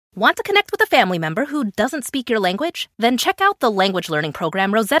Want to connect with a family member who doesn't speak your language? Then check out the language learning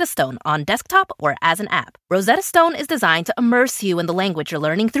program Rosetta Stone on desktop or as an app. Rosetta Stone is designed to immerse you in the language you're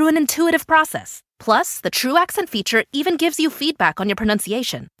learning through an intuitive process. Plus, the True Accent feature even gives you feedback on your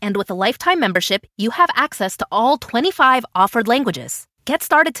pronunciation. And with a lifetime membership, you have access to all 25 offered languages. Get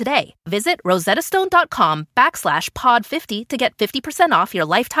started today. Visit rosettastone.com/pod50 to get 50% off your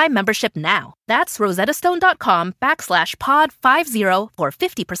lifetime membership now. That's rosettastone.com/pod50 for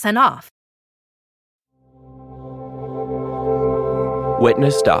 50% off.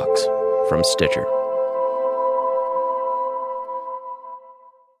 Witness Docs from Stitcher.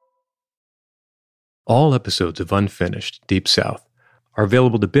 All episodes of Unfinished Deep South are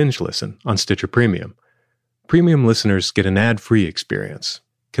available to binge listen on Stitcher Premium. Premium listeners get an ad-free experience,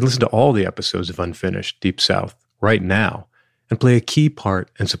 can listen to all the episodes of Unfinished Deep South right now, and play a key part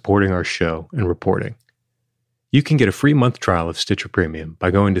in supporting our show and reporting. You can get a free month trial of Stitcher Premium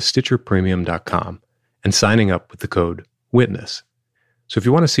by going to StitcherPremium.com and signing up with the code WITNESS. So if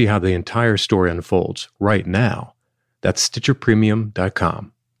you want to see how the entire story unfolds right now, that's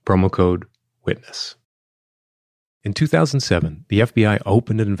StitcherPremium.com, promo code WITNESS. In 2007, the FBI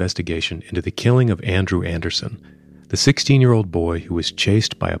opened an investigation into the killing of Andrew Anderson, the 16-year-old boy who was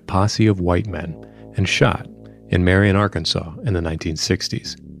chased by a posse of white men and shot in Marion, Arkansas in the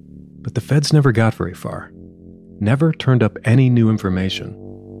 1960s. But the feds never got very far, never turned up any new information.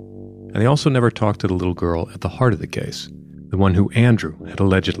 And they also never talked to the little girl at the heart of the case, the one who Andrew had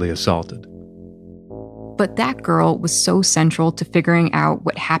allegedly assaulted. But that girl was so central to figuring out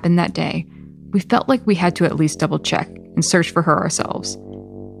what happened that day, we felt like we had to at least double-check and search for her ourselves.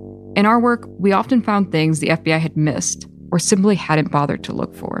 In our work, we often found things the FBI had missed or simply hadn't bothered to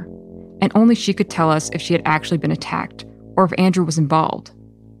look for. And only she could tell us if she had actually been attacked or if Andrew was involved.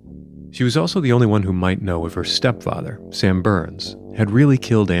 She was also the only one who might know if her stepfather, Sam Burns, had really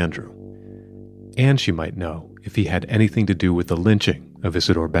killed Andrew. And she might know if he had anything to do with the lynching of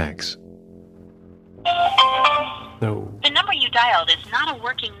Isidore Banks. No. The number you dialed is not a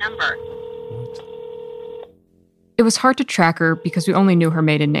working number. It was hard to track her because we only knew her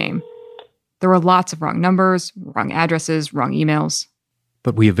maiden name. There were lots of wrong numbers, wrong addresses, wrong emails.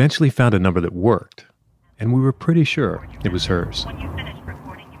 But we eventually found a number that worked, and we were pretty sure it was hers. When you finish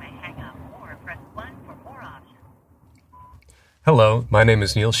recording, you may hang up or press 1 for more options. Hello, my name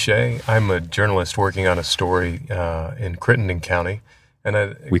is Neil Shea. I'm a journalist working on a story in Crittenden County.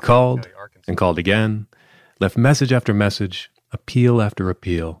 We called and called again, left message after message, appeal after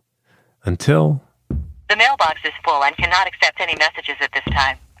appeal, until... The mailbox is full and cannot accept any messages at this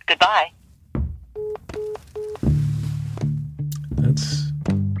time. Goodbye. That's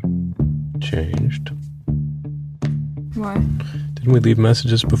changed. What? Didn't we leave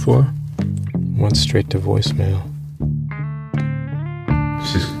messages before? Went straight to voicemail.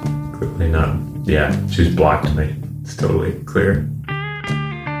 She's clearly not... Yeah, she's blocked me. It's totally clear.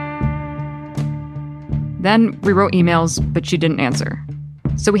 Then we wrote emails, but she didn't answer.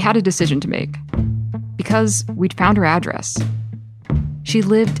 So we had a decision to make. Because we'd found her address. She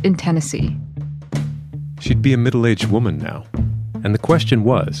lived in Tennessee. She'd be a middle-aged woman now. And the question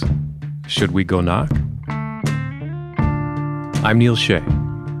was, should we go knock? I'm Neil Shea.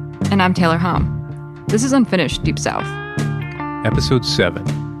 And I'm Taylor Hom. This is Unfinished Deep South. Episode 7,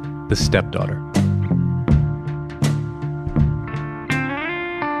 The Stepdaughter.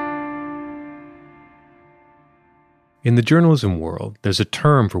 In the journalism world, there's a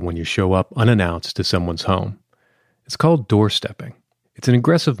term for when you show up unannounced to someone's home. It's called doorstepping. It's an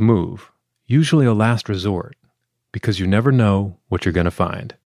aggressive move, usually a last resort, because you never know what you're going to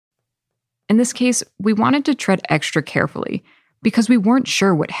find. In this case, we wanted to tread extra carefully because we weren't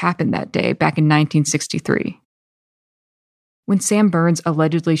sure what happened that day back in 1963. When Sam Burns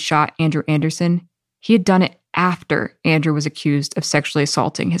allegedly shot Andrew Anderson, he had done it after Andrew was accused of sexually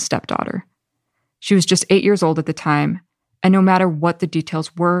assaulting his stepdaughter. She was just 8 years old at the time, and no matter what the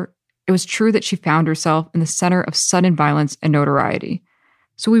details were, it was true that she found herself in the center of sudden violence and notoriety,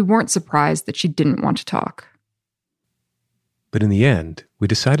 so we weren't surprised that she didn't want to talk. But in the end, we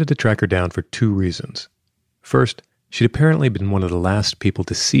decided to track her down for 2 reasons. First, she'd apparently been one of the last people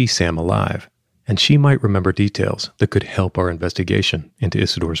to see Sam alive, and she might remember details that could help our investigation into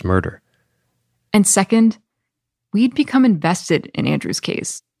Isidore's murder. And second, we'd become invested in Andrew's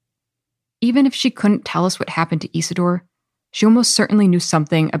case. Even if she couldn't tell us what happened to Isidore, she almost certainly knew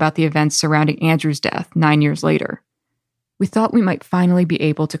something about the events surrounding Andrew's death 9 years later. We thought we might finally be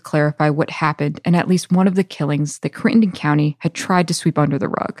able to clarify what happened in at least one of the killings that Crittenden County had tried to sweep under the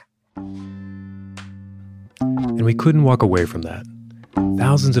rug. And we couldn't walk away from that.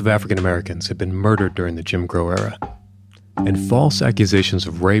 Thousands of African Americans had been murdered during the Jim Crow era. and false accusations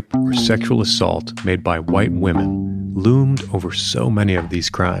of rape or sexual assault made by white women loomed over so many of these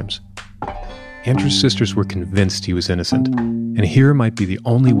crimes. Andrew's sisters were convinced he was innocent, and here might be the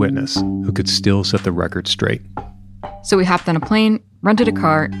only witness who could still set the record straight. So we hopped on a plane, rented a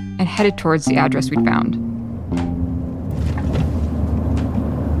car, and headed towards the address we'd found.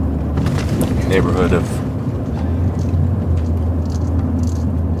 Neighborhood of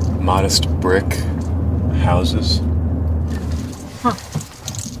modest brick houses. Huh.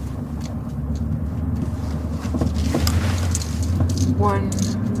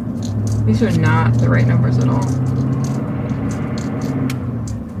 These are not the right numbers at all.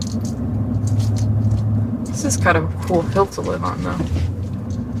 This is kind of a cool hill to live on, though.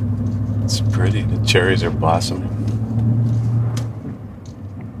 It's pretty. The cherries are blossoming.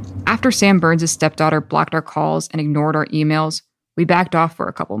 After Sam Burns' stepdaughter blocked our calls and ignored our emails, we backed off for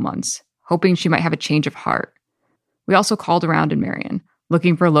a couple months, hoping she might have a change of heart. We also called around in Marion,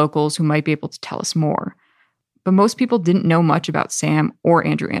 looking for locals who might be able to tell us more. But most people didn't know much about Sam or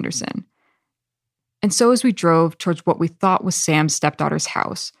Andrew Anderson. And so as we drove towards what we thought was Sam's stepdaughter's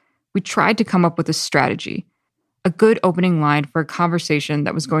house, we tried to come up with a strategy, a good opening line for a conversation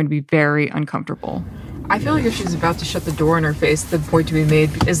that was going to be very uncomfortable. I feel like if she's about to shut the door in her face, the point to be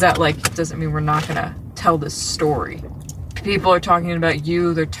made is that, like, doesn't mean we're not going to tell this story. People are talking about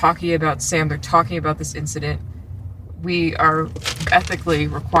you, they're talking about Sam, they're talking about this incident. We are ethically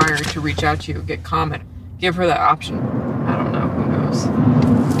required to reach out to you, get comment, give her that option. I don't know, who knows?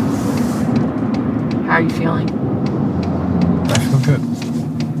 How are you feeling? I feel good.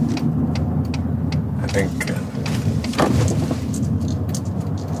 I think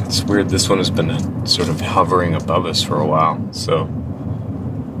it's weird. This one has been sort of hovering above us for a while, so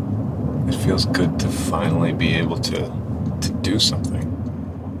it feels good to finally be able to do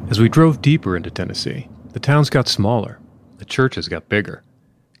something. As we drove deeper into Tennessee, the towns got smaller, the churches got bigger,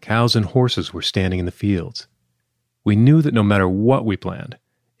 cows and horses were standing in the fields. We knew that no matter what we planned,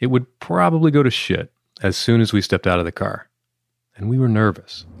 it would probably go to shit as soon as we stepped out of the car. And we were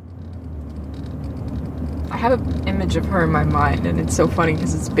nervous. I have an image of her in my mind, and it's so funny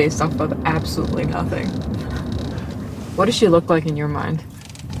because it's based off of absolutely nothing. What does she look like in your mind?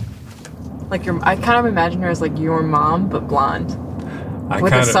 Like I kind of imagine her as like your mom, but blonde,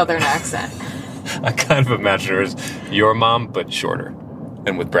 with a southern accent. I kind of imagine her as your mom, but shorter,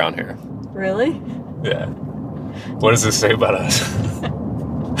 and with brown hair. Really? Yeah. What does this say about us?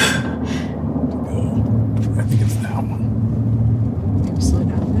 I think it's that one. Can you slow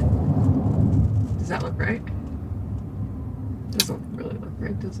down a bit? Does that look right? Doesn't really look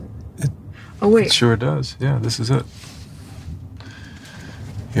right, does it? Oh, wait. It sure does. Yeah, this is it.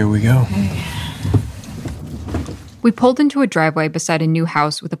 Here we go. Okay. We pulled into a driveway beside a new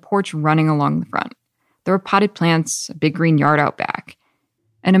house with a porch running along the front. There were potted plants, a big green yard out back.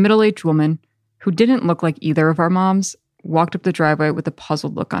 And a middle-aged woman, who didn't look like either of our moms, walked up the driveway with a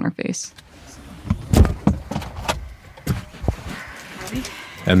puzzled look on her face. Ready?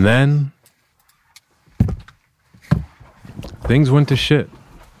 And then things went to shit.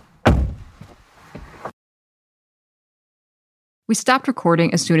 We stopped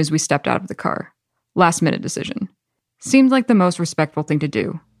recording as soon as we stepped out of the car. Last-minute decision. Seemed like the most respectful thing to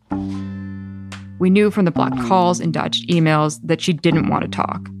do. We knew from the blocked calls and dodged emails that she didn't want to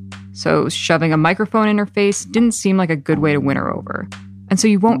talk. So shoving a microphone in her face didn't seem like a good way to win her over. And so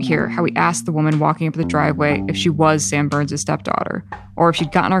you won't hear how we asked the woman walking up the driveway if she was Sam Burns' stepdaughter, or if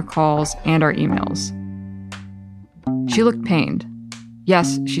she'd gotten our calls and our emails. She looked pained.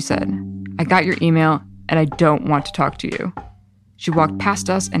 Yes, she said, I got your email, and I don't want to talk to you. She walked past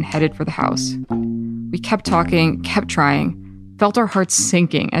us and headed for the house. We kept talking, kept trying, felt our hearts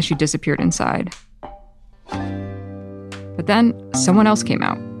sinking as she disappeared inside. But then someone else came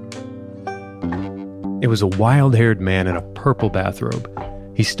out. It was a wild-haired man in a purple bathrobe.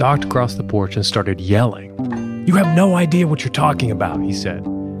 He stalked across the porch and started yelling. You have no idea what you're talking about, he said.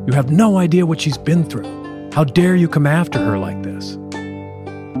 You have no idea what she's been through. How dare you come after her like this?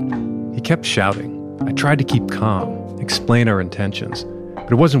 He kept shouting. I tried to keep calm, explain our intentions,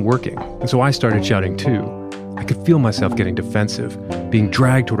 but it wasn't working, and so I started shouting too. I could feel myself getting defensive, being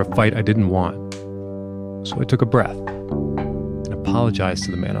dragged toward a fight I didn't want. So I took a breath and apologized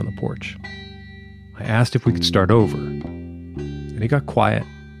to the man on the porch. I asked if we could start over, and he got quiet,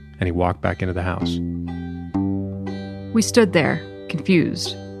 and he walked back into the house. We stood there,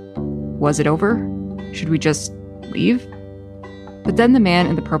 confused. Was it over? Should we just leave? But then the man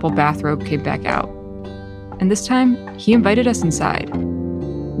in the purple bathrobe came back out. And this time, he invited us inside.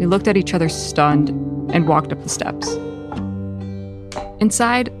 We looked at each other stunned and walked up the steps.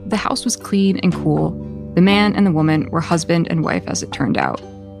 Inside, the house was clean and cool, The man and the woman were husband and wife, as it turned out.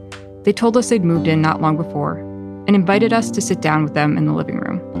 They told us they'd moved in not long before and invited us to sit down with them in the living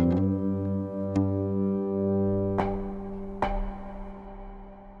room.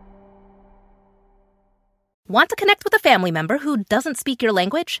 Want to connect with a family member who doesn't speak your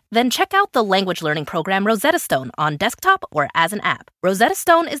language? Then check out the language learning program Rosetta Stone on desktop or as an app. Rosetta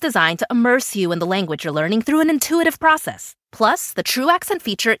Stone is designed to immerse you in the language you're learning through an intuitive process. Plus, the True Accent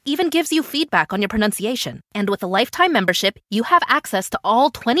feature even gives you feedback on your pronunciation. And with a lifetime membership, you have access to all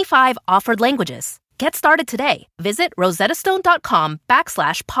 25 offered languages. Get started today. Visit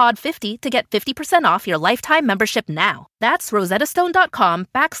rosettastone.com/pod50 to get 50% off your lifetime membership now. That's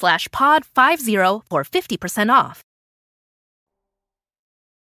rosettastone.com/pod50 for 50% off.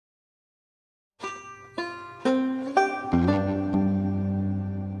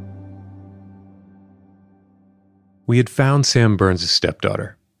 We had found Sam Burns'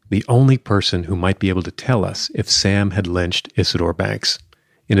 stepdaughter, the only person who might be able to tell us if Sam had lynched Isidore Banks,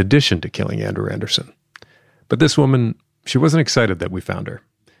 in addition to killing Andrew Anderson. But this woman, she wasn't excited that we found her,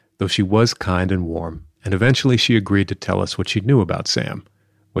 though she was kind and warm, and eventually she agreed to tell us what she knew about Sam,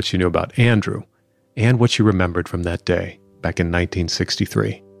 what she knew about Andrew, and what she remembered from that day back in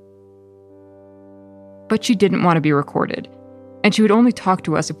 1963. But she didn't want to be recorded, and she would only talk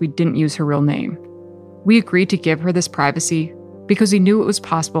to us if we didn't use her real name. We agreed to give her this privacy because we knew it was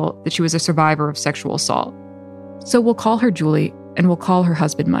possible that she was a survivor of sexual assault. So we'll call her Julie, and we'll call her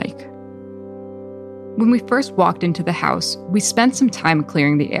husband Mike. When we first walked into the house, we spent some time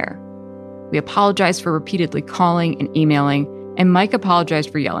clearing the air. We apologized for repeatedly calling and emailing, and Mike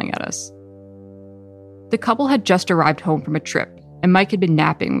apologized for yelling at us. The couple had just arrived home from a trip, and Mike had been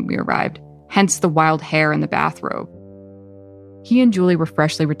napping when we arrived, hence the wild hair and the bathrobe. He and Julie were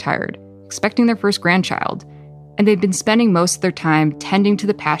freshly retired, expecting their first grandchild, and they'd been spending most of their time tending to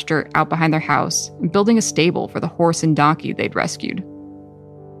the pasture out behind their house and building a stable for the horse and donkey they'd rescued.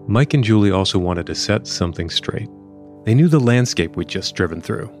 Mike and Julie also wanted to set something straight. They knew the landscape we'd just driven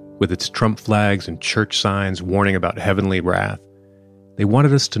through, with its Trump flags and church signs warning about heavenly wrath. They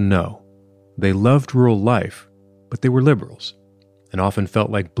wanted us to know. They loved rural life, but they were liberals, and often felt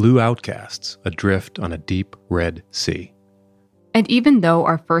like blue outcasts adrift on a deep red sea. And even though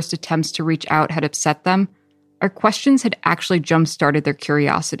our first attempts to reach out had upset them, our questions had actually jump-started their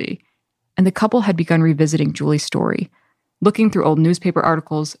curiosity, and the couple had begun revisiting Julie's story, looking through old newspaper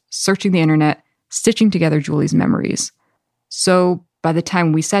articles, searching the internet, stitching together Julie's memories. So by the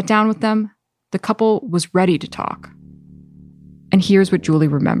time we sat down with them, the couple was ready to talk. And here's what Julie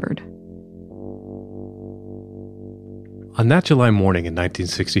remembered. On that July morning in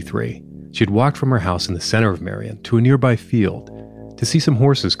 1963, she had walked from her house in the center of Marion to a nearby field to see some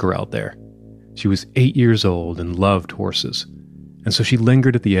horses corralled there. She was 8 years old and loved horses, and so she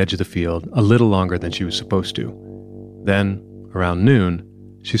lingered at the edge of the field a little longer than she was supposed to. Then, around noon,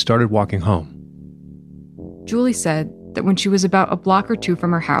 she started walking home. Julie said that when she was about a block or two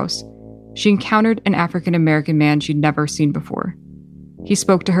from her house, she encountered an African-American man she'd never seen before. He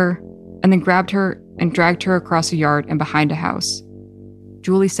spoke to her, and then grabbed her and dragged her across a yard and behind a house.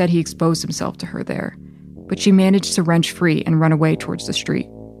 Julie said he exposed himself to her there, but she managed to wrench free and run away towards the street.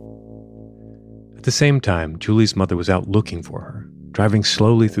 At the same time, Julie's mother was out looking for her, driving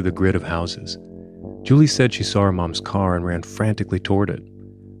slowly through the grid of houses. Julie said she saw her mom's car and ran frantically toward it.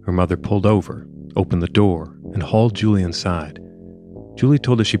 Her mother pulled over, opened the door, and hauled Julie inside. Julie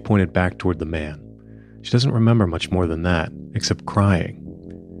told us she pointed back toward the man. She doesn't remember much more than that, except crying.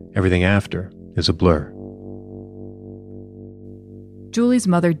 Everything after is a blur. Julie's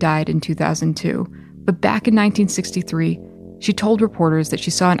mother died in 2002, but back in 1963, she told reporters that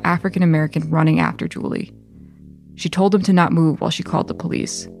she saw an African-American running after Julie. She told him to not move while she called the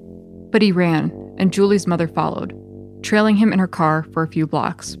police. But he ran, and Julie's mother followed, trailing him in her car for a few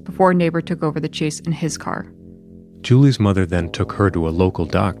blocks before a neighbor took over the chase in his car. Julie's mother then took her to a local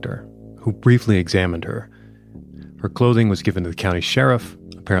doctor, who briefly examined her. Her clothing was given to the county sheriff,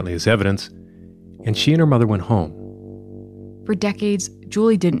 apparently as evidence, and she and her mother went home. For decades,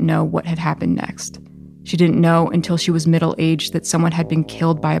 Julie didn't know what had happened next. She didn't know until she was middle-aged that someone had been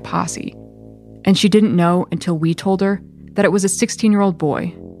killed by a posse. And she didn't know until we told her that it was a 16-year-old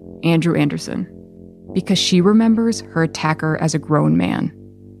boy, Andrew Anderson, because she remembers her attacker as a grown man.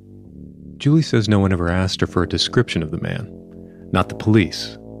 Julie says no one ever asked her for a description of the man. Not the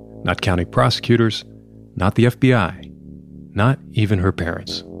police, not county prosecutors, not the FBI, not even her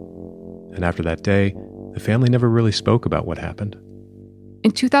parents. And after that day, the family never really spoke about what happened.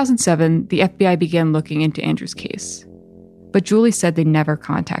 In 2007, the FBI began looking into Andrew's case, but Julie said they never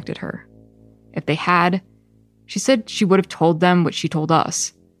contacted her. If they had, she said she would have told them what she told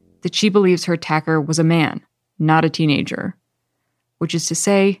us, that she believes her attacker was a man, not a teenager. Which is to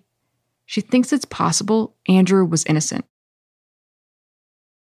say, she thinks it's possible Andrew was innocent.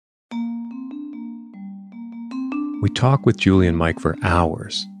 We talked with Julie and Mike for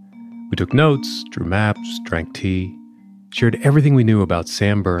hours. We took notes, drew maps, drank tea, shared everything we knew about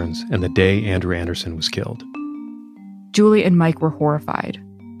Sam Burns and the day Andrew Anderson was killed. Julie and Mike were horrified.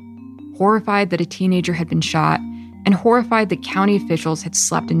 Horrified that a teenager had been shot, and horrified that county officials had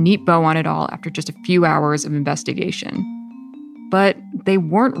slapped a neat bow on it all after just a few hours of investigation. But they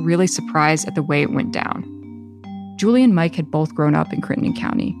weren't really surprised at the way it went down. Julie and Mike had both grown up in Crittenden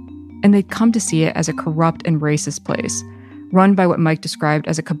County, and they'd come to see it as a corrupt and racist place, run by what Mike described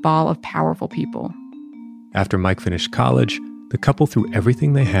as a cabal of powerful people. After Mike finished college, the couple threw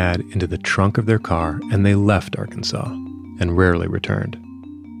everything they had into the trunk of their car and they left Arkansas and rarely returned.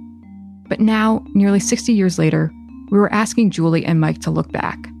 But now, nearly 60 years later, we were asking Julie and Mike to look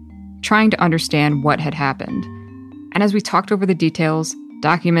back, trying to understand what had happened. And as we talked over the details,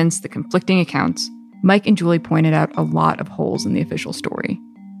 documents, the conflicting accounts, Mike and Julie pointed out a lot of holes in the official story.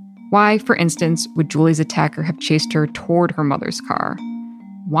 Why, for instance, would Julie's attacker have chased her toward her mother's car?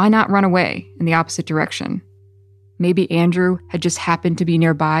 Why not run away in the opposite direction? Maybe Andrew had just happened to be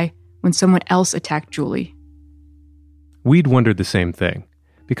nearby when someone else attacked Julie. We'd wondered the same thing,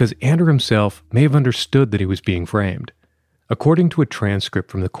 because Andrew himself may have understood that he was being framed. According to a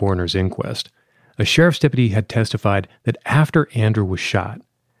transcript from the coroner's inquest, a sheriff's deputy had testified that after Andrew was shot,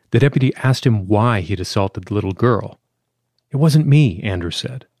 the deputy asked him why he'd assaulted the little girl. "It wasn't me," Andrew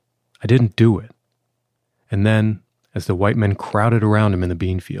said. "I didn't do it." And then, as the white men crowded around him in the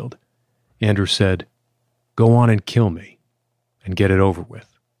bean field, Andrew said, "Go on and kill me, and get it over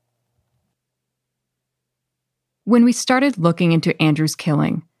with." When we started looking into Andrew's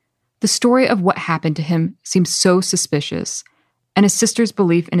killing, the story of what happened to him seemed so suspicious, and his sister's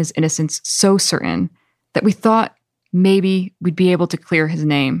belief in his innocence so certain, that we thought maybe we'd be able to clear his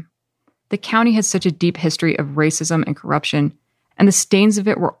name. The county has such a deep history of racism and corruption, and the stains of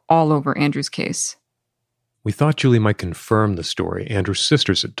it were all over Andrew's case. We thought Julie might confirm the story Andrew's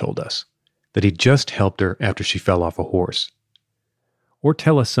sisters had told us, that he just helped her after she fell off a horse. Or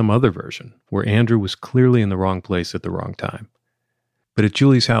tell us some other version, where Andrew was clearly in the wrong place at the wrong time. But at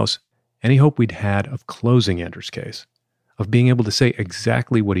Julie's house, any hope we'd had of closing Andrew's case, of being able to say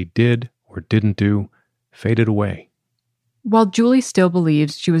exactly what he did or didn't do, faded away. While Julie still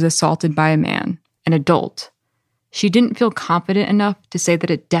believes she was assaulted by a man, an adult, she didn't feel confident enough to say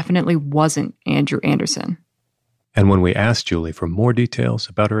that it definitely wasn't Andrew Anderson. And when we asked Julie for more details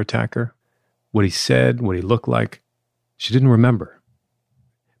about her attacker, what he said, what he looked like, she didn't remember.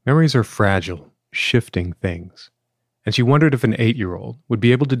 Memories are fragile, shifting things. And she wondered if an 8-year-old would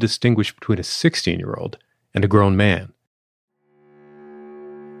be able to distinguish between a 16-year-old and a grown man.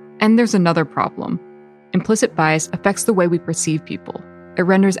 And there's another problem. Implicit bias affects the way we perceive people. It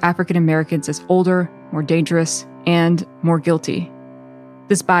renders African Americans as older, more dangerous, and more guilty.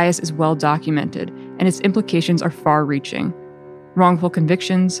 This bias is well documented, and its implications are far-reaching. Wrongful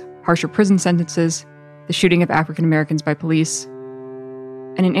convictions, harsher prison sentences, the shooting of African Americans by police.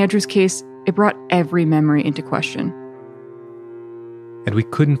 And in Andrew's case, it brought every memory into question. And we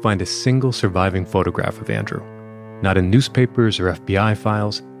couldn't find a single surviving photograph of Andrew. Not in newspapers or FBI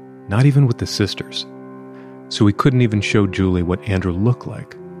files, not even with the sisters. So we couldn't even show Julie what Andrew looked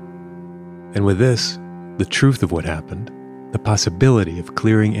like. And with this, the truth of what happened, the possibility of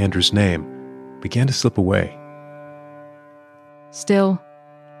clearing Andrew's name, began to slip away. Still,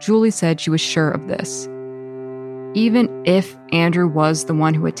 Julie said she was sure of this. Even if Andrew was the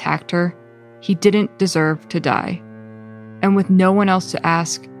one who attacked her, he didn't deserve to die. And with no one else to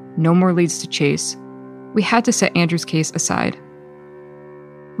ask, no more leads to chase, we had to set Andrew's case aside.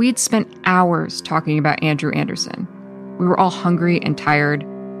 We'd spent hours talking about Andrew Anderson. We were all hungry and tired,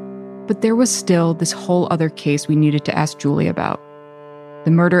 but there was still this whole other case we needed to ask Julie about: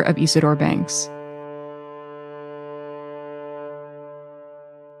 the murder of Isidore Banks.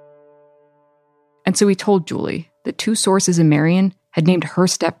 And so we told Julie that 2 sources in Marion had named her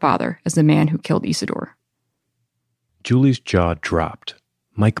stepfather as the man who killed Isidore. Julie's jaw dropped.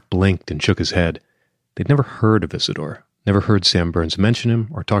 Mike blinked and shook his head. They'd never heard of Isidore, never heard Sam Burns mention him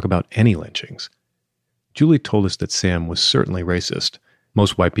or talk about any lynchings. Julie told us that Sam was certainly racist.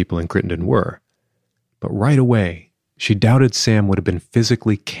 Most white people in Crittenden were. But right away, she doubted Sam would have been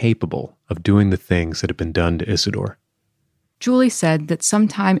physically capable of doing the things that had been done to Isidore. Julie said that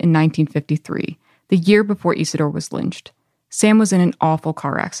sometime in 1953, the year before Isidore was lynched, Sam was in an awful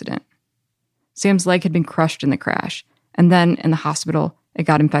car accident. Sam's leg had been crushed in the crash, and then, in the hospital, it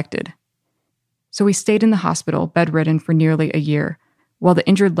got infected. So he stayed in the hospital, bedridden for nearly a year, while the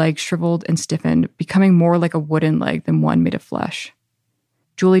injured leg shriveled and stiffened, becoming more like a wooden leg than one made of flesh.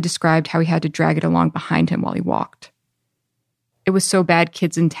 Julie described how he had to drag it along behind him while he walked. It was so bad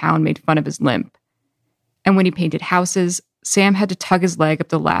kids in town made fun of his limp. And when he painted houses, Sam had to tug his leg up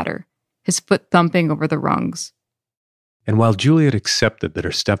the ladder, his foot thumping over the rungs. And while Julie had accepted that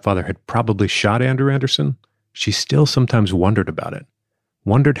her stepfather had probably shot Andrew Anderson, she still sometimes wondered about it.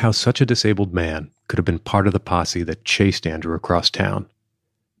 Wondered how such a disabled man could have been part of the posse that chased Andrew across town.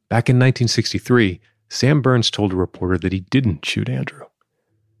 Back in 1963, Sam Burns told a reporter that he didn't shoot Andrew.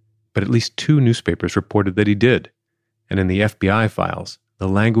 But at least 2 newspapers reported that he did. And in the FBI files, the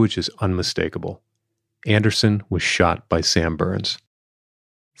language is unmistakable. Anderson was shot by Sam Burns.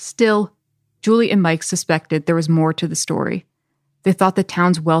 Still, Julie and Mike suspected there was more to the story. They thought the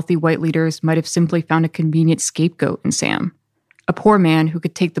town's wealthy white leaders might have simply found a convenient scapegoat in Sam, a poor man who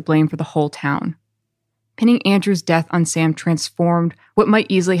could take the blame for the whole town. Pinning Andrew's death on Sam transformed what might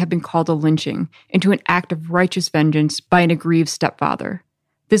easily have been called a lynching into an act of righteous vengeance by an aggrieved stepfather.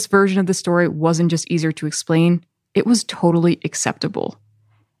 This version of the story wasn't just easier to explain, it was totally acceptable.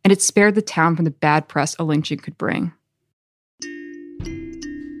 And it spared the town from the bad press a lynching could bring.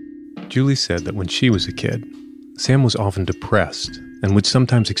 Julie said that when she was a kid, Sam was often depressed and would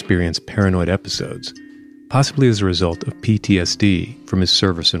sometimes experience paranoid episodes, possibly as a result of PTSD from his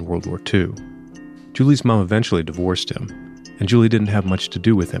service in World War II. Julie's mom eventually divorced him, and Julie didn't have much to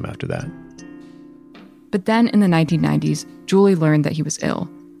do with him after that. But then in the 1990s, Julie learned that he was ill,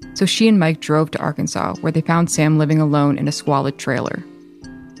 so she and Mike drove to Arkansas, where they found Sam living alone in a squalid trailer.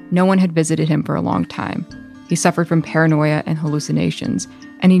 No one had visited him for a long time. He suffered from paranoia and hallucinations,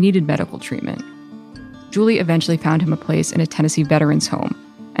 and he needed medical treatment. Julie eventually found him a place in a Tennessee veterans home,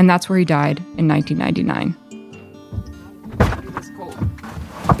 and that's where he died in 1999.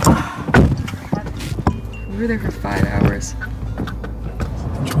 We were there for 5 hours.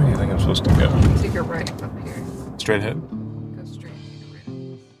 Which way do you think I'm supposed to go? Take a right up here. Straight ahead? Go straight.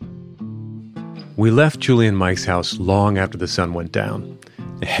 We left Julie and Mike's house long after the sun went down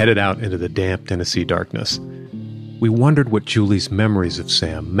and headed out into the damp Tennessee darkness. We wondered what Julie's memories of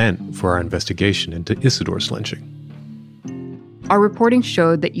Sam meant for our investigation into Isidore's lynching. Our reporting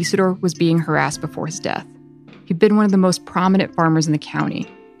showed that Isidore was being harassed before his death. He'd been one of the most prominent farmers in the county.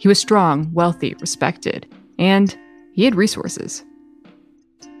 He was strong, wealthy, respected, and he had resources.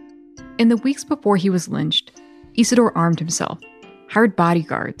 In the weeks before he was lynched, Isidore armed himself, hired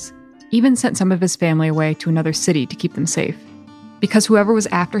bodyguards, even sent some of his family away to another city to keep them safe. Because whoever was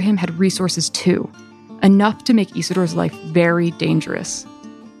after him had resources too, enough to make Isidore's life very dangerous.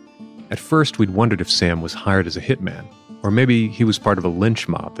 At first, we'd wondered if Sam was hired as a hitman, or maybe he was part of a lynch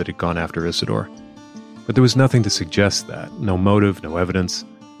mob that had gone after Isidore. But there was nothing to suggest that, no motive, no evidence,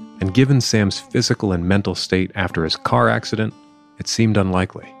 and given Sam's physical and mental state after his car accident, it seemed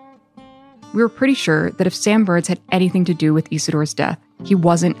unlikely. We were pretty sure that if Sam Burns had anything to do with Isidore's death, he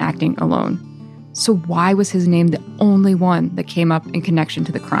wasn't acting alone. So why was his name the only one that came up in connection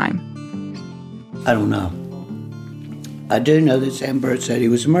to the crime? I don't know. I do know that Sam Burns said he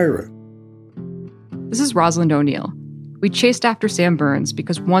was a murderer. This is Rosalind O'Neill. We chased after Sam Burns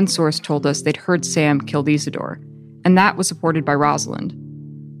because one source told us they'd heard Sam killed Isidore, and that was supported by Rosalind.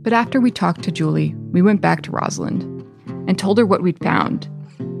 But after we talked to Julie, we went back to Rosalind and told her what we'd found.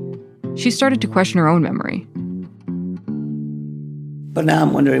 She started to question her own memory. But now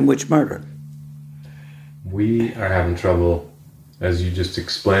I'm wondering which murder. We are having trouble, as you just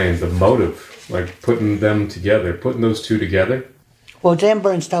explained, the motive, like putting them together, putting those two together. Well, Sam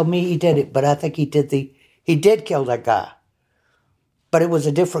Burns told me he did it, but I think he did kill that guy. But it was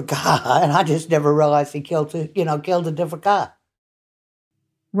a different guy, and I just never realized he killed a different guy.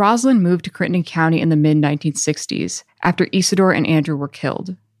 Rosalind moved to Crittenden County in the mid-1960s after Isidore and Andrew were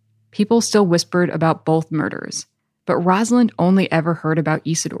killed. People still whispered about both murders, but Rosalind only ever heard about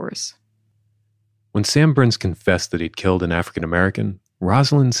Isidore's. When Sam Burns confessed that he'd killed an African American,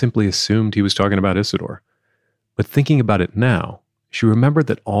 Rosalind simply assumed he was talking about Isidore. But thinking about it now, she remembered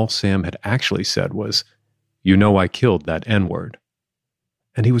that all Sam had actually said was, "You know I killed that N-word."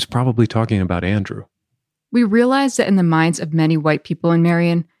 And he was probably talking about Andrew. We realized that in the minds of many white people in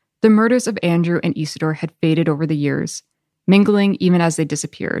Marion, the murders of Andrew and Isidore had faded over the years, mingling even as they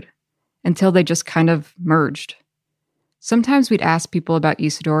disappeared, until they just kind of merged. Sometimes we'd ask people about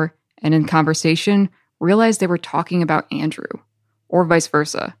Isidore, and in conversation, realize they were talking about Andrew, or vice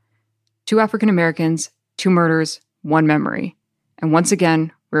versa. 2 African Americans, 2 murders, 1 memory. And once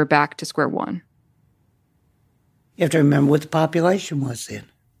again, we were back to square one. You have to remember what the population was then.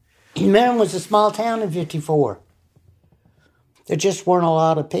 Marion was a small town in 54. There just weren't a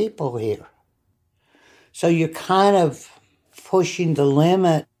lot of people here. So you're kind of pushing the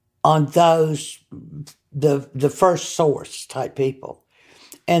limit on those, the first source type people.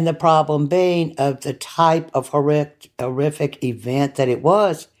 And the problem being of the type of horrific event that it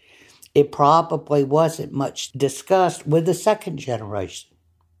was, it probably wasn't much discussed with the second generation.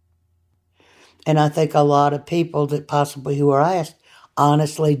 And I think a lot of people that possibly who are asked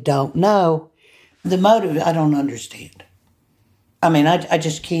honestly don't know. The motive, I don't understand. I mean, I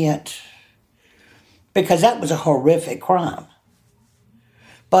just can't, because that was a horrific crime.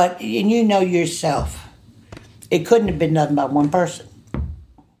 But, and you know yourself, it couldn't have been done by one person.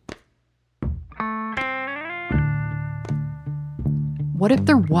 What if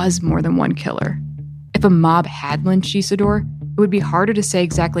there was more than one killer? If a mob had lynched Isidore, it would be harder to say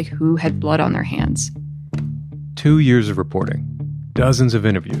exactly who had blood on their hands. 2 years of reporting, dozens of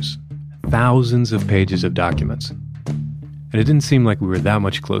interviews, thousands of pages of documents. And it didn't seem like we were that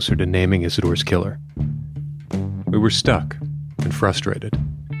much closer to naming Isidore's killer. We were stuck and frustrated.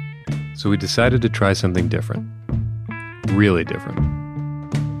 So we decided to try something different. Really different.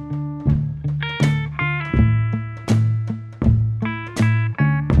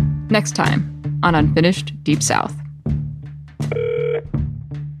 Next time on Unfinished Deep South.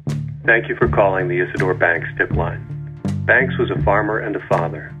 Thank you for calling the Isidore Banks tip line. Banks was a farmer and a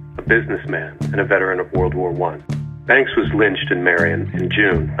father, a businessman, and a veteran of World War I. Banks was lynched in Marion in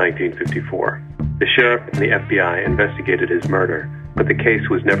June 1954. The sheriff and the FBI investigated his murder, but the case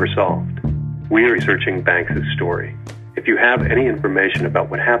was never solved. We are researching Banks' story. If you have any information about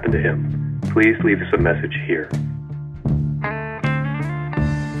what happened to him, please leave us a message here.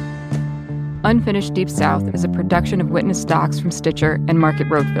 Unfinished Deep South is a production of Witness Docs from Stitcher and Market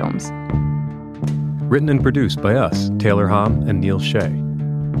Road Films. Written and produced by us, Taylor Hom and Neil Shea.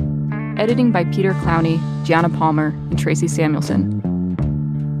 Editing by Peter Clowney, Gianna Palmer, and Tracy Samuelson.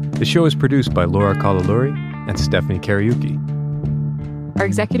 The show is produced by Laura Kalaluri and Stephanie Kariuki. Our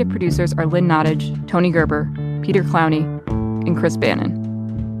executive producers are Lynn Nottage, Tony Gerber, Peter Clowney, and Chris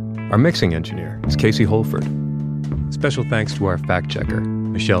Bannon. Our mixing engineer is Casey Holford. Special thanks to our fact-checker,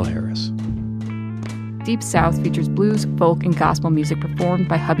 Michelle Harris. Deep South features blues, folk, and gospel music performed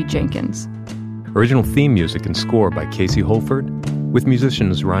by Hubby Jenkins. Original theme music and score by Casey Holford, with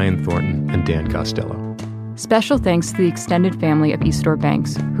musicians Ryan Thornton and Dan Costello. Special thanks to the extended family of Isidore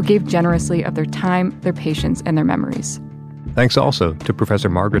Banks, who gave generously of their time, their patience, and their memories. Thanks also to Professor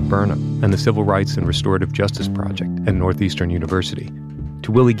Margaret Burnham and the Civil Rights and Restorative Justice Project at Northeastern University,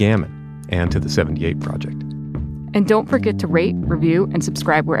 to Willie Gammon, and to the 78 Project. And don't forget to rate, review, and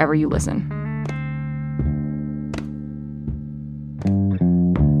subscribe wherever you listen.